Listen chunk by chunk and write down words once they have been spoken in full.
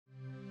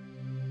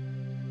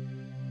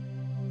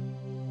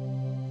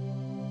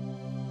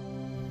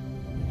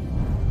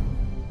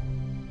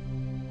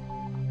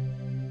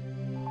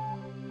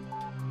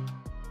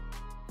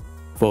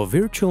For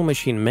virtual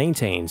machine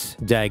maintenance,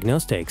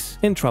 diagnostics,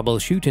 and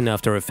troubleshooting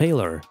after a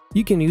failure,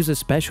 you can use a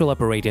special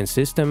operating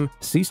system,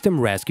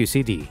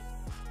 SystemRescueCD.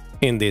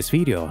 In this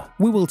video,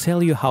 we will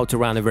tell you how to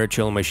run a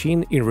virtual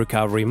machine in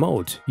recovery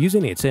mode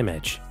using its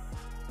image.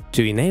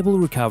 To enable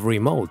recovery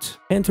mode,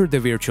 enter the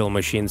Virtual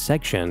Machine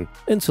section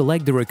and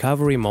select the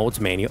Recovery Mode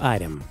menu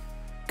item.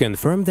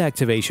 Confirm the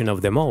activation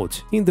of the mode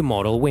in the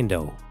Model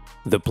window.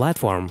 The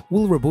platform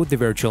will reboot the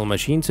virtual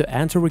machine to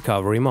enter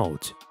recovery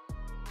mode.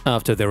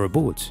 After the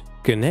reboot,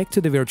 connect to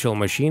the virtual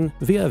machine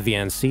via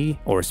VNC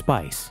or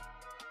SPICE.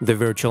 The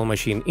virtual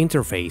machine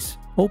interface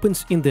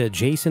opens in the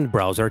adjacent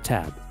browser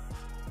tab.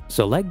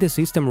 Select the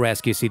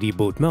SystemRescueCD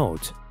boot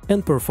mode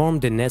and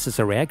perform the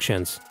necessary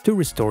actions to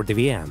restore the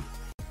VM.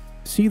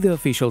 See the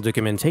official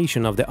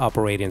documentation of the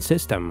operating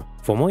system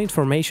for more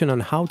information on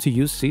how to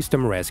use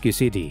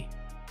SystemRescueCD.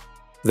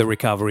 The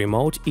recovery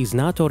mode is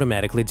not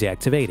automatically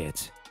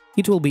deactivated.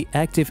 It will be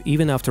active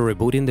even after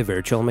rebooting the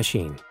virtual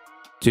machine.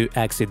 To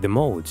exit the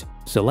mode,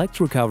 select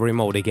Recovery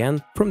Mode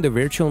again from the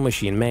Virtual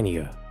Machine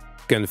menu.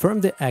 Confirm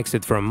the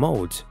exit from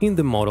mode in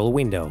the Model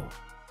window.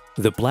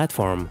 The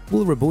platform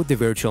will reboot the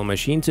virtual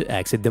machine to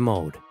exit the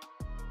mode.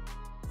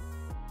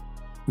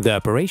 The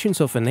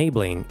operations of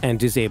enabling and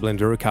disabling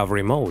the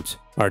recovery mode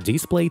are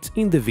displayed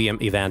in the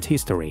VM event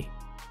history.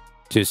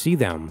 To see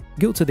them,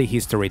 go to the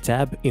History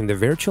tab in the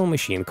Virtual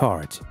Machine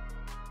card.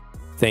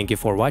 Thank you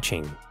for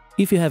watching.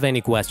 If you have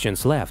any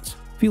questions left,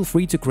 feel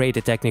free to create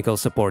a technical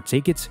support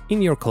ticket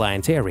in your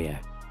client area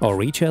or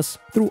reach us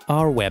through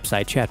our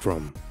website chat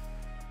room.